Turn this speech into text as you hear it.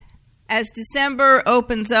As December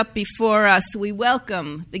opens up before us, we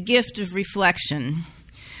welcome the gift of reflection.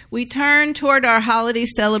 We turn toward our holiday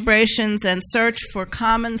celebrations and search for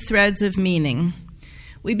common threads of meaning.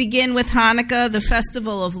 We begin with Hanukkah, the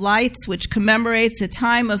festival of lights, which commemorates a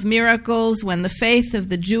time of miracles when the faith of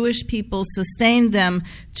the Jewish people sustained them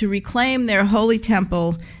to reclaim their holy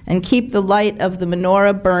temple and keep the light of the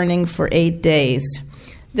menorah burning for 8 days.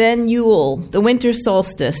 Then Yule, the winter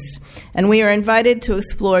solstice, and we are invited to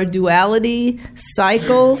explore duality,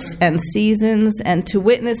 cycles, and seasons, and to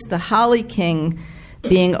witness the Holly King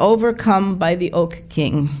being overcome by the Oak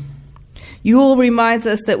King. Yule reminds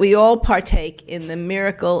us that we all partake in the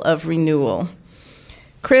miracle of renewal.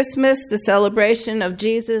 Christmas, the celebration of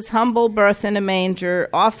Jesus' humble birth in a manger,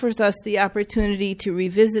 offers us the opportunity to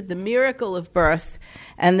revisit the miracle of birth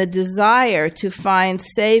and the desire to find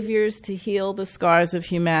saviors to heal the scars of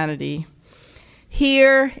humanity.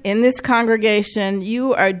 Here, in this congregation,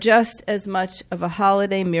 you are just as much of a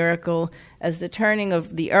holiday miracle as the turning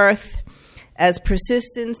of the earth, as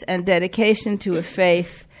persistence and dedication to a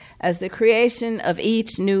faith, as the creation of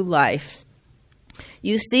each new life.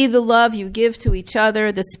 You see the love you give to each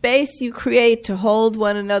other, the space you create to hold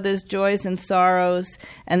one another's joys and sorrows,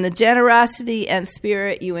 and the generosity and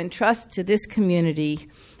spirit you entrust to this community.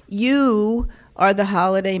 You are the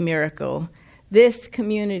holiday miracle. This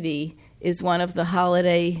community is one of the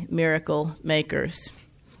holiday miracle makers.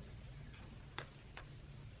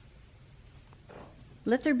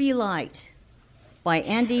 Let There Be Light by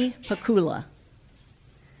Andy Pakula.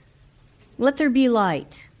 Let there be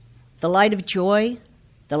light, the light of joy,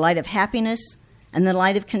 the light of happiness, and the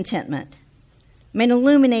light of contentment. May it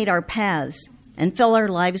illuminate our paths and fill our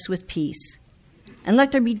lives with peace. And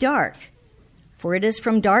let there be dark, for it is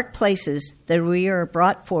from dark places that we are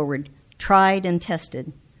brought forward, tried and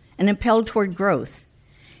tested, and impelled toward growth.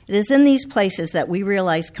 It is in these places that we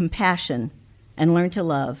realize compassion and learn to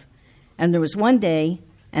love. And there was one day,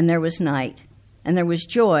 and there was night, and there was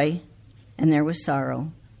joy, and there was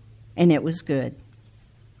sorrow, and it was good.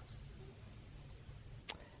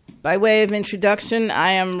 By way of introduction,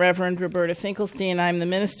 I am Reverend Roberta Finkelstein. I'm the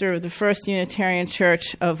minister of the First Unitarian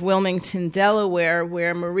Church of Wilmington, Delaware,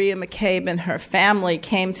 where Maria McCabe and her family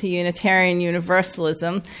came to Unitarian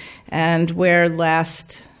Universalism, and where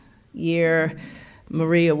last year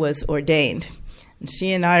Maria was ordained. And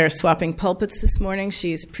she and I are swapping pulpits this morning.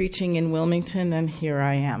 She's preaching in Wilmington, and here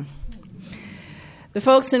I am. The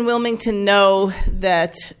folks in Wilmington know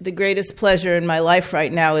that the greatest pleasure in my life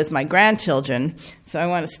right now is my grandchildren. So I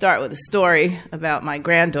want to start with a story about my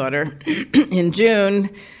granddaughter. In June,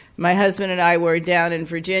 my husband and I were down in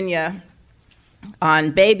Virginia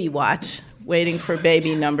on baby watch, waiting for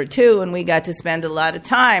baby number 2, and we got to spend a lot of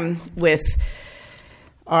time with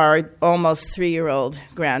our almost 3-year-old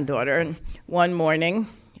granddaughter. And one morning,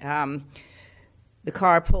 the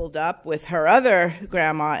car pulled up with her other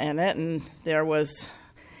grandma in it, and there was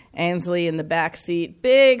Ainsley in the back seat,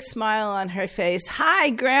 big smile on her face.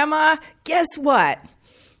 "Hi, Grandma. Guess what?"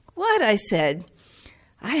 "What?" I said.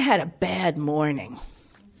 "I had a bad morning."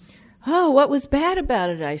 "Oh, what was bad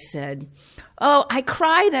about it?" I said. "Oh, I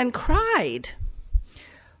cried and cried."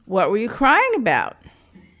 "What were you crying about?"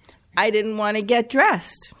 "I didn't want to get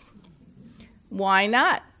dressed." "Why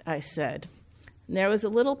not?" I said. And there was a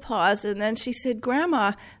little pause, and then she said,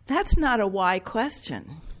 "Grandma, that's not a why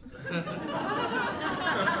question."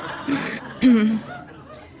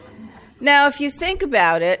 Now, if you think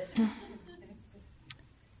about it,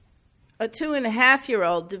 a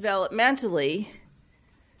 2.5-year-old developmentally,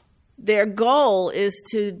 their goal is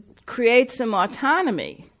to create some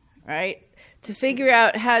autonomy, right? To figure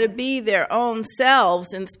out how to be their own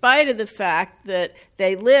selves in spite of the fact that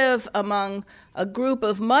they live among a group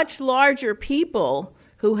of much larger people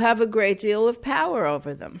who have a great deal of power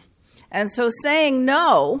over them. And so saying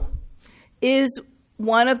no is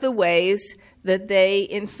one of the ways that they,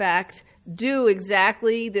 in fact, do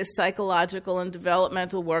exactly this psychological and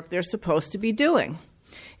developmental work they're supposed to be doing.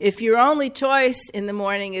 If your only choice in the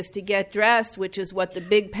morning is to get dressed, which is what the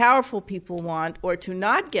big, powerful people want, or to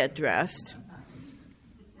not get dressed,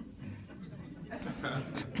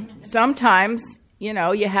 sometimes, you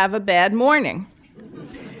have a bad morning.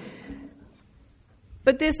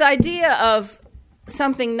 But this idea of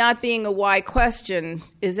something not being a why question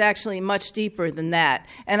is actually much deeper than that.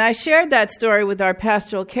 And I shared that story with our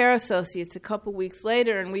pastoral care associates a couple weeks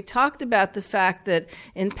later, and we talked about the fact that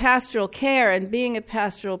in pastoral care and being a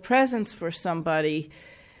pastoral presence for somebody,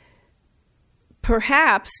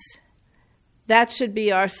 perhaps that should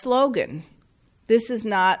be our slogan. This is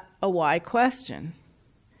not a why question.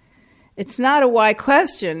 It's not a why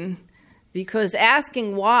question because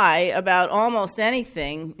asking why about almost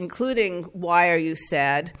anything, including why are you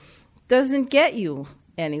sad, doesn't get you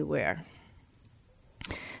anywhere.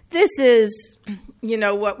 This is,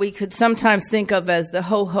 what we could sometimes think of as the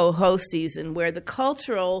ho-ho-ho season, where the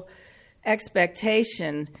cultural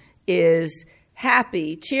expectation is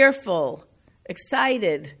happy, cheerful,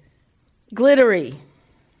 excited, glittery.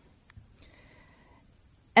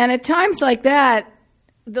 And at times like that,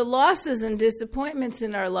 the losses and disappointments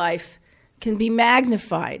in our life can be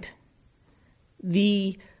magnified.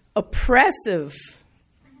 The oppressive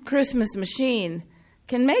Christmas machine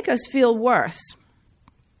can make us feel worse.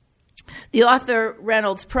 The author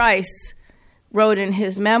Reynolds Price wrote in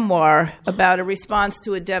his memoir about a response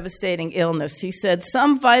to a devastating illness. He said,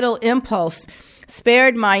 "Some vital impulse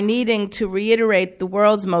spared my needing to reiterate the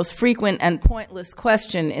world's most frequent and pointless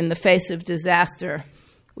question in the face of disaster,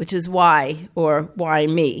 which is why, or why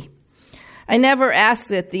me? I never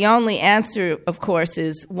asked it. The only answer, of course,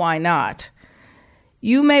 is why not?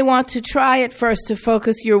 You may want to try at first to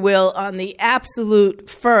focus your will on the absolute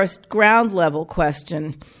first ground level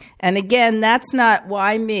question. And again, that's not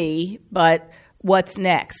why me, but what's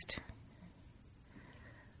next?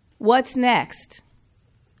 What's next?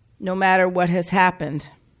 No matter what has happened.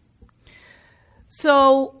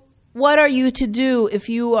 So, what are you to do if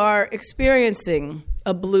you are experiencing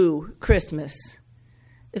a blue Christmas?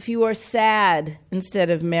 If you are sad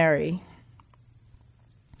instead of merry?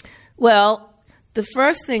 Well, the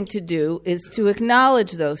first thing to do is to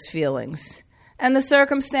acknowledge those feelings and the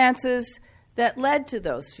circumstances that led to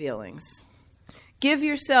those feelings. Give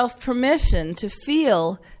yourself permission to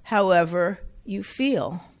feel however you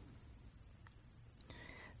feel.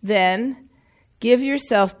 Then, give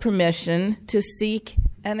yourself permission to seek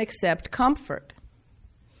and accept comfort.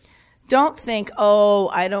 Don't think,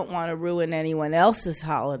 I don't want to ruin anyone else's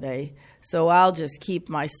holiday, so I'll just keep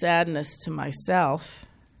my sadness to myself.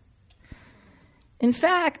 In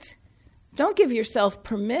fact, don't give yourself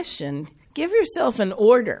permission. Give yourself an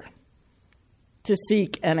order to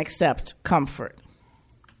seek and accept comfort.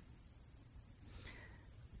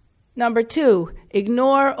 Number 2,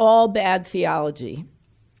 ignore all bad theology.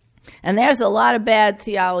 And there's a lot of bad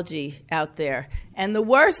theology out there. And the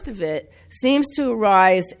worst of it seems to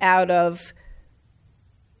arise out of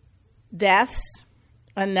deaths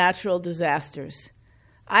and natural disasters.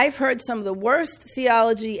 I've heard some of the worst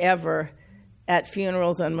theology ever at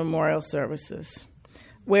funerals and memorial services,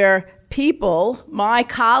 where people, my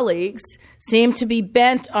colleagues, seem to be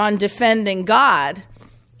bent on defending God,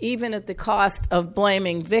 even at the cost of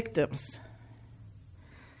blaming victims.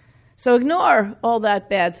 So ignore all that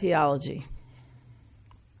bad theology.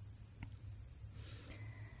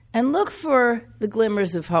 And look for the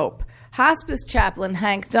glimmers of hope. Hospice chaplain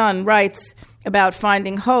Hank Dunn writes about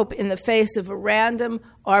finding hope in the face of a random,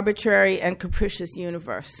 arbitrary, and capricious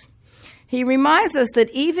universe. He reminds us that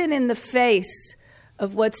even in the face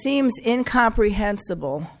of what seems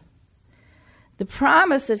incomprehensible, the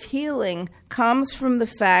promise of healing comes from the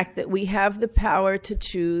fact that we have the power to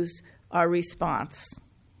choose our response.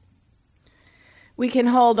 We can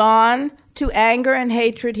hold on to anger and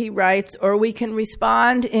hatred, he writes, or we can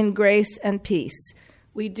respond in grace and peace.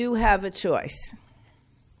 We do have a choice.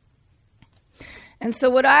 And so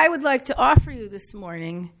what I would like to offer you this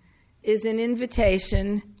morning is an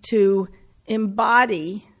invitation to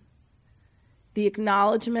embody the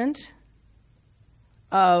acknowledgement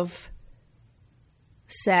of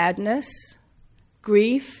sadness,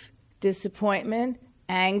 grief, disappointment,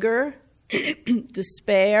 anger,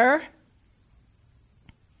 despair,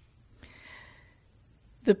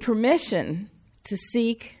 the permission to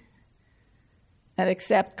seek and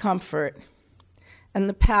accept comfort, and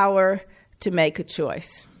the power to make a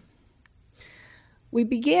choice. We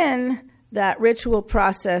begin that ritual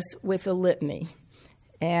process with a litany.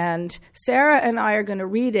 And Sarah and I are going to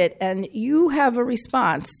read it, and you have a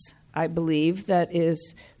response, I believe, that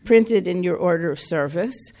is printed in your order of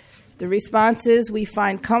service. The response is, we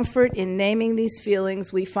find comfort in naming these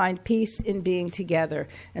feelings. We find peace in being together.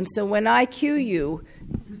 And so when I cue you,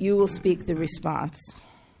 you will speak the response.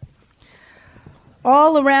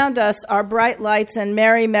 All around us are bright lights and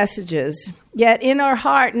merry messages, yet in our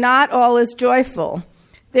heart not all is joyful.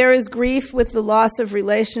 There is grief with the loss of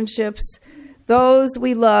relationships, those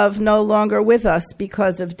we love no longer with us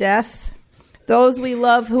because of death, those we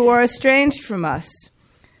love who are estranged from us,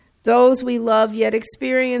 those we love yet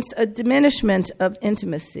experience a diminishment of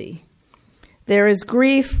intimacy. There is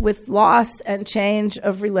grief with loss and change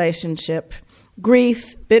of relationship,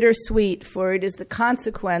 grief bittersweet, for it is the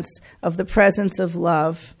consequence of the presence of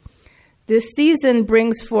love. This season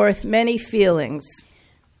brings forth many feelings.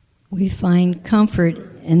 We find comfort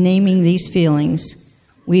in naming these feelings.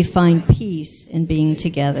 We find peace in being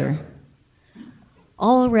together.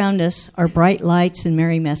 All around us are bright lights and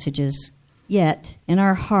merry messages, yet in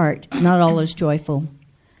our heart, not all is joyful.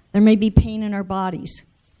 There may be pain in our bodies,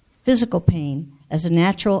 physical pain as a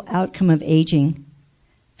natural outcome of aging,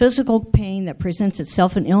 physical pain that presents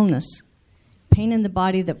itself in illness, pain in the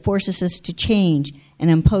body that forces us to change and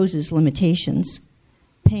imposes limitations.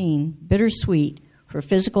 Pain, bittersweet for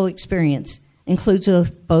physical experience, includes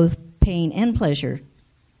both pain and pleasure,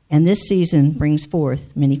 and this season brings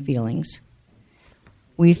forth many feelings.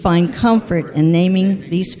 We find comfort in naming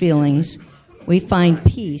these feelings. We find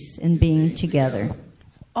peace in being together.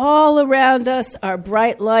 All around us are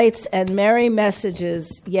bright lights and merry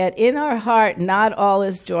messages, yet in our heart not all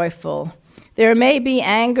is joyful. There may be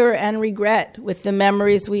anger and regret with the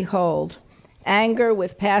memories we hold, anger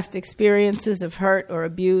with past experiences of hurt or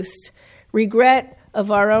abuse, regret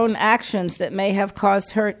of our own actions that may have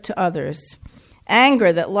caused hurt to others,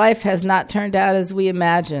 anger that life has not turned out as we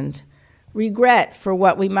imagined, regret for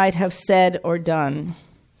what we might have said or done.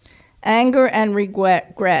 Anger and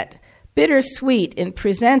regret, bittersweet in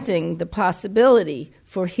presenting the possibility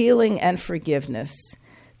for healing and forgiveness.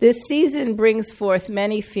 This season brings forth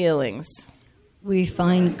many feelings. We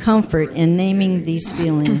find comfort in naming these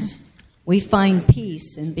feelings. We find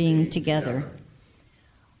peace in being together.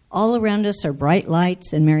 All around us are bright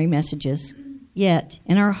lights and merry messages, yet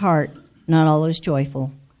in our heart, not all is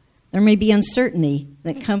joyful. There may be uncertainty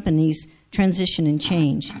that accompanies transition and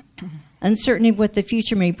change, uncertainty of what the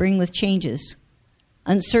future may bring with changes,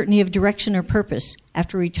 uncertainty of direction or purpose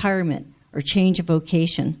after retirement or change of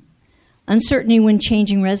vocation, uncertainty when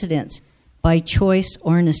changing residence by choice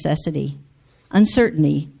or necessity,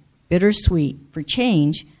 uncertainty, bittersweet for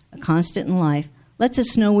change, a constant in life, lets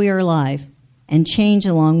us know we are alive, and change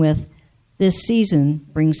along with this season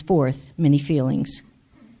brings forth many feelings.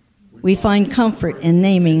 We find comfort in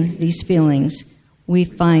naming these feelings. We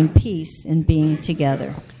find peace in being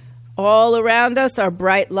together. All around us are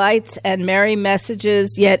bright lights and merry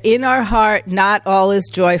messages, yet in our heart not all is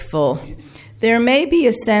joyful. There may be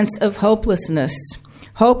a sense of hopelessness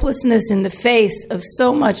in the face of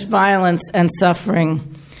so much violence and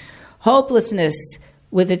suffering, hopelessness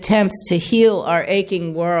with attempts to heal our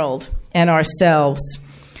aching world and ourselves,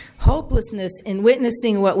 hopelessness in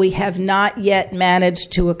witnessing what we have not yet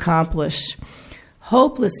managed to accomplish,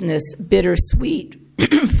 hopelessness bittersweet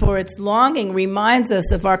for its longing reminds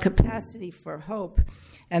us of our capacity for hope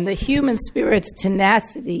and the human spirit's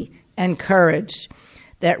tenacity and courage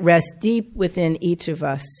that rest deep within each of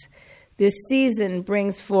us. This season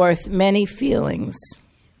brings forth many feelings.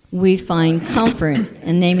 We find comfort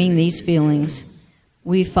in naming these feelings.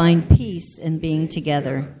 We find peace in being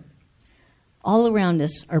together. All around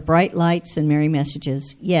us are bright lights and merry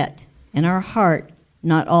messages, yet in our heart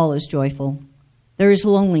not all is joyful. There is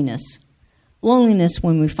loneliness. Loneliness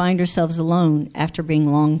when we find ourselves alone after being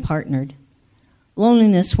long partnered.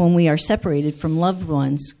 Loneliness when we are separated from loved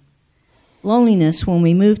ones. Loneliness when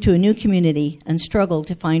we move to a new community and struggle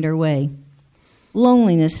to find our way.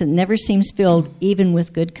 Loneliness that never seems filled even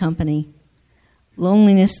with good company.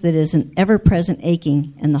 Loneliness that is an ever-present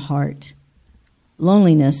aching in the heart.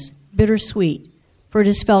 Loneliness, bittersweet, for it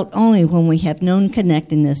is felt only when we have known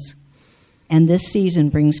connectedness, and this season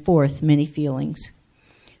brings forth many feelings.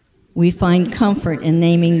 We find comfort in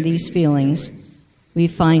naming these feelings. We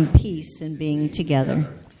find peace in being together.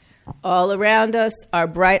 All around us are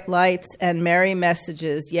bright lights and merry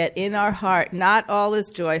messages, yet in our heart not all is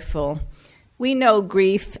joyful. We know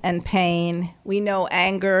grief and pain. We know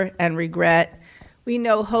anger and regret. We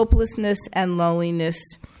know hopelessness and loneliness.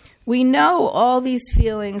 We know all these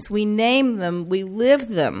feelings. We name them. We live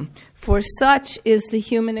them. For such is the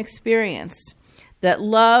human experience, that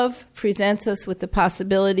love presents us with the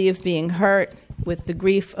possibility of being hurt, with the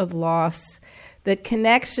grief of loss, that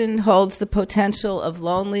connection holds the potential of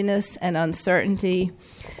loneliness and uncertainty,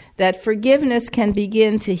 that forgiveness can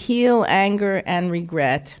begin to heal anger and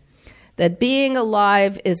regret, that being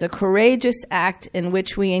alive is a courageous act in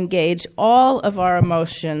which we engage all of our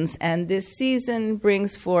emotions, and this season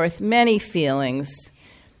brings forth many feelings.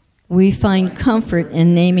 We find comfort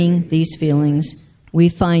in naming these feelings. We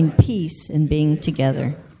find peace in being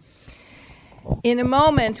together. In a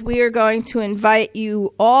moment, we are going to invite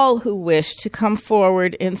you all who wish to come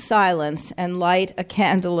forward in silence and light a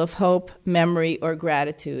candle of hope, memory, or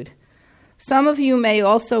gratitude. Some of you may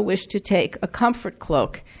also wish to take a comfort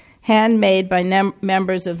cloak, handmade by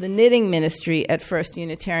members of the knitting ministry at First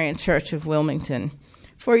Unitarian Church of Wilmington,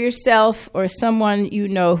 for yourself or someone you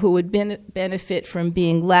know who would benefit from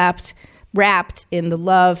being wrapped in the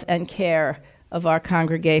love and care of our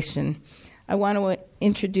congregation. I want to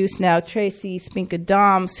introduce now Tracy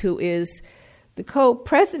Spinka-Doms, who is the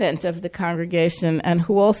co-president of the congregation and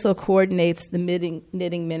who also coordinates the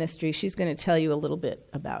knitting ministry. She's going to tell you a little bit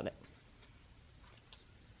about it.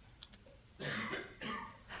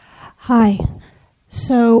 Hi.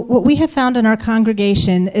 So what we have found in our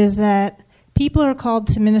congregation is that people are called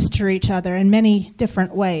to minister each other in many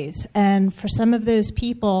different ways. And for some of those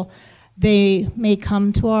people, they may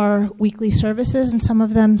come to our weekly services, and some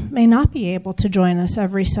of them may not be able to join us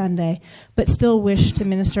every Sunday, but still wish to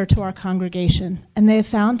minister to our congregation. And they have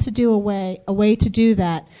found to do a way to do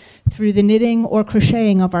that through the knitting or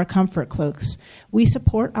crocheting of our comfort cloaks. We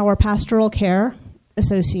support our pastoral care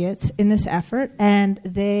associates in this effort, and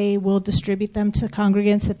they will distribute them to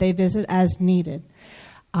congregants that they visit as needed.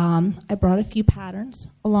 I brought a few patterns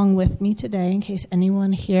along with me today in case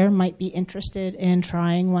anyone here might be interested in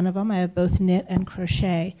trying one of them. I have both knit and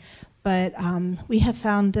crochet, but we have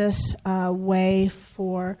found this way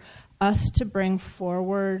for us to bring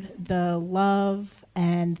forward the love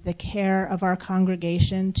and the care of our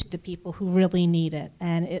congregation to the people who really need it.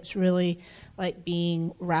 And it's really like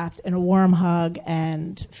being wrapped in a warm hug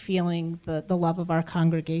and feeling the love of our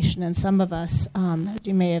congregation. And some of us, as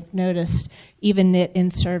you may have noticed, even knit in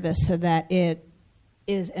service so that it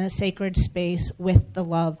is in a sacred space with the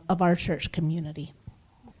love of our church community.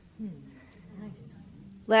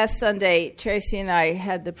 Last Sunday, Tracy and I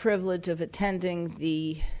had the privilege of attending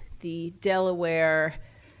the Delaware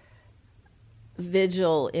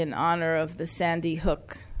vigil in honor of the Sandy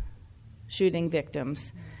Hook shooting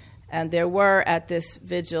victims. And there were at this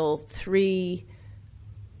vigil 3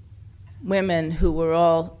 women who were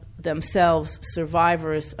all themselves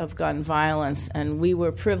survivors of gun violence, and we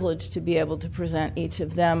were privileged to be able to present each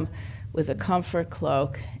of them with a comfort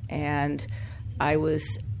cloak. And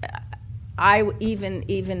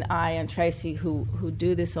even I and Tracy, who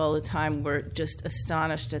do this all the time, were just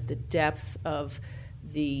astonished at the depth of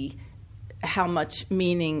how much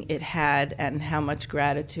meaning it had and how much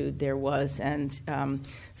gratitude there was. And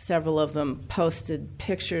several of them posted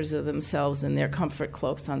pictures of themselves in their comfort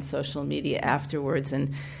cloaks on social media afterwards.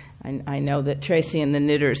 And I know that Tracy and the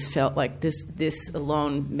knitters felt like this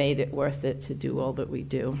alone made it worth it to do all that we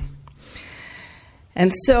do.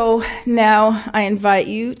 And so now I invite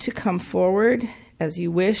you to come forward as you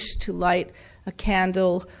wish to light a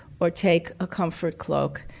candle or take a comfort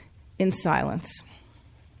cloak in silence.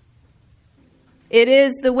 It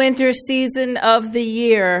is the winter season of the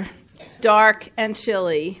year, dark and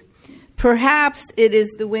chilly. Perhaps it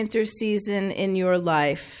is the winter season in your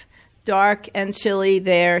life, dark and chilly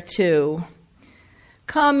there too.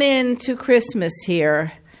 Come in to Christmas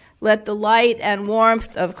here. Let the light and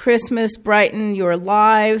warmth of Christmas brighten your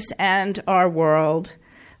lives and our world.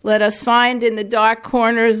 Let us find in the dark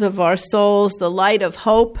corners of our souls the light of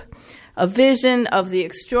hope, a vision of the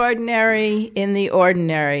extraordinary in the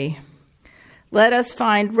ordinary. Let us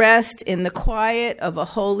find rest in the quiet of a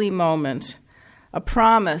holy moment, a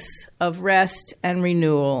promise of rest and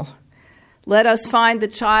renewal. Let us find the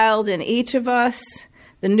child in each of us,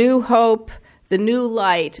 the new hope, the new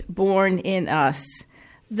light born in us.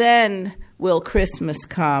 Then will Christmas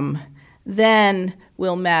come. Then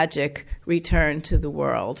will magic return to the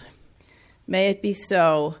world. May it be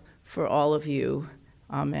so for all of you.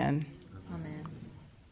 Amen. Amen.